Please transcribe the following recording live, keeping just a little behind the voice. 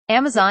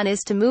Amazon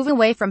is to move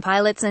away from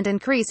pilots and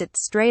increase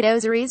its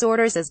straight-series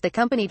orders as the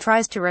company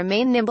tries to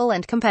remain nimble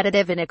and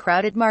competitive in a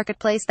crowded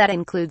marketplace that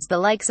includes the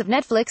likes of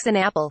Netflix and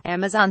Apple,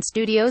 Amazon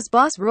Studios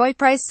boss Roy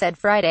Price said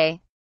Friday.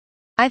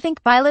 I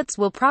think pilots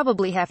will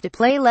probably have to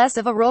play less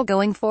of a role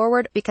going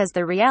forward, because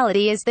the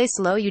reality is they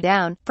slow you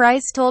down,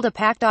 Price told a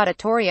packed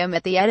auditorium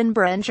at the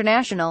Edinburgh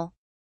International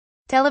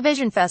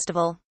Television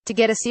Festival. To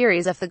get a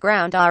series off the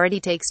ground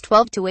already takes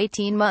 12 to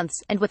 18 months,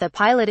 and with a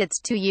pilot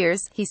it's 2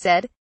 years, he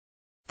said.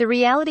 The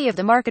reality of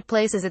the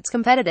marketplace is it's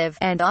competitive,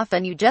 and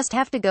often you just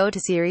have to go to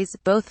series,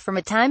 both from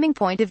a timing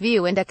point of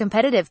view and a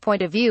competitive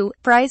point of view,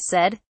 Price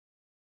said.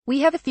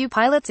 We have a few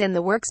pilots in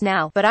the works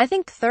now, but I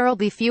think there'll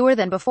be fewer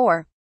than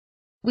before.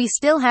 We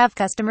still have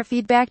customer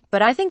feedback,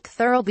 but I think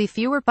there'll be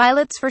fewer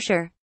pilots for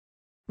sure.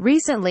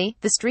 Recently,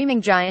 the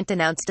streaming giant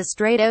announced a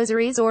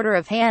straight-series order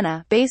of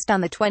Hannah, based on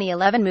the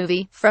 2011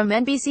 movie, from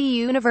NBC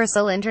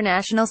Universal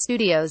International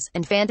Studios,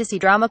 and fantasy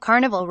drama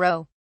Carnival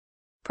Row.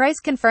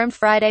 Price confirmed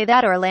Friday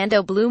that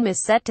Orlando Bloom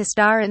is set to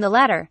star in the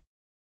latter.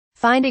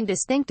 Finding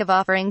distinctive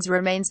offerings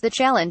remains the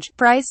challenge,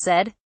 Price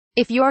said.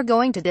 If you're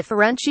going to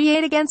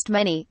differentiate against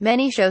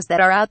many shows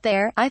that are out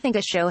there, I think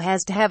a show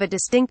has to have a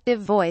distinctive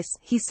voice,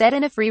 he said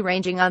in a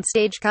free-ranging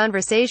on-stage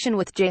conversation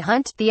with Jay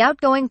Hunt, the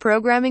outgoing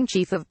programming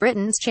chief of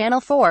Britain's Channel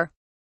 4.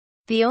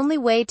 The only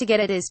way to get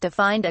it is to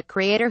find a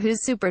creator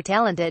who's super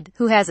talented,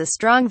 who has a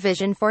strong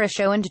vision for a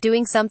show and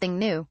doing something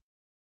new.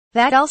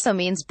 That also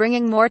means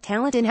bringing more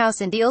talent in-house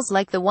in deals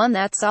like the one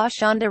that saw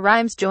Shonda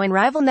Rhimes join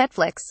rival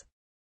Netflix.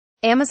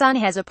 Amazon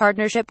has a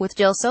partnership with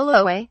Jill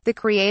Soloway, the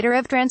creator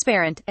of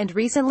Transparent, and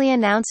recently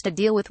announced a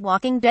deal with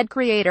Walking Dead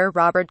creator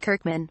Robert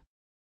Kirkman.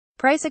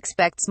 Price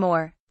expects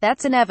more.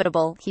 That's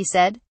inevitable, he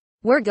said.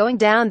 We're going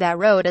down that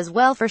road as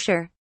well for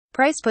sure.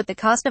 Price put the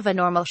cost of a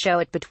normal show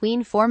at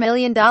between $4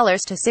 million to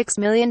 $6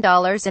 million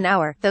an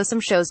hour, though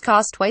some shows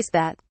cost twice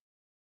that.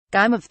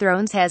 Game of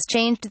Thrones has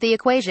changed the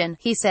equation,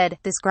 he said,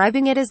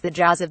 describing it as the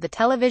Jaws of the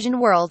television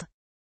world.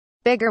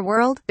 Bigger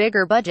world,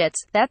 bigger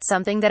budgets, that's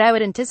something that I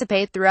would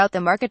anticipate throughout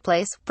the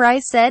marketplace,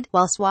 Price said,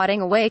 while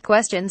swatting away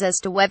questions as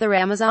to whether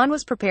Amazon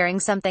was preparing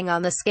something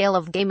on the scale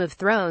of Game of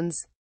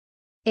Thrones.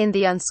 In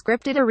the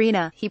unscripted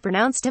arena, he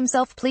pronounced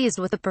himself pleased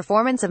with the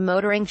performance of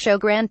motoring show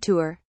Grand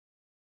Tour.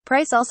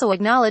 Price also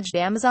acknowledged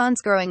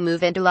Amazon's growing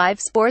move into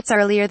live sports.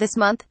 Earlier this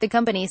month, the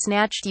company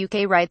snatched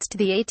UK rights to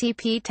the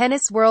ATP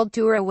Tennis World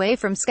Tour away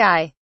from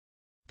Sky.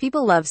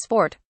 People love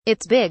sport.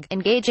 It's big,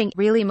 engaging,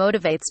 really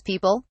motivates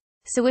people.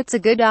 So it's a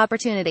good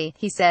opportunity,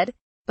 he said.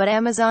 But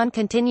Amazon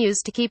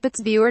continues to keep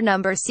its viewer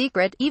numbers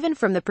secret, even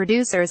from the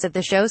producers of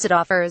the shows it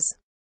offers.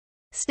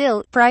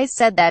 Still, Price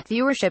said that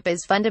viewership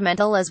is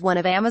fundamental as one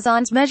of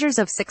Amazon's measures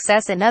of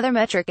success. Another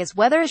metric is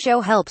whether a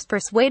show helps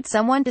persuade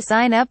someone to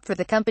sign up for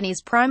the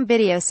company's Prime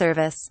Video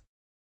service.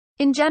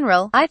 In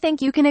general, I think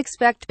you can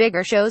expect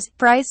bigger shows,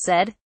 Price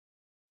said.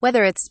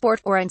 Whether it's sport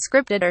or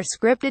unscripted or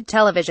scripted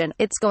television,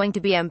 it's going to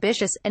be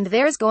ambitious, and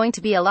there's going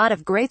to be a lot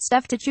of great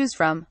stuff to choose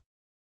from.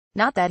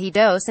 Not that he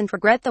doesn't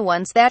regret the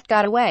ones that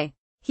got away.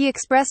 He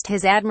expressed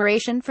his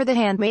admiration for The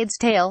Handmaid's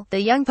Tale, The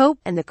Young Pope,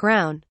 and The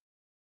Crown.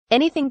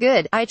 Anything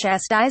good, I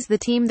chastise the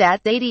team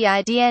that they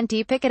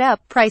didn't pick it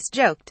up, Price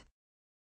joked.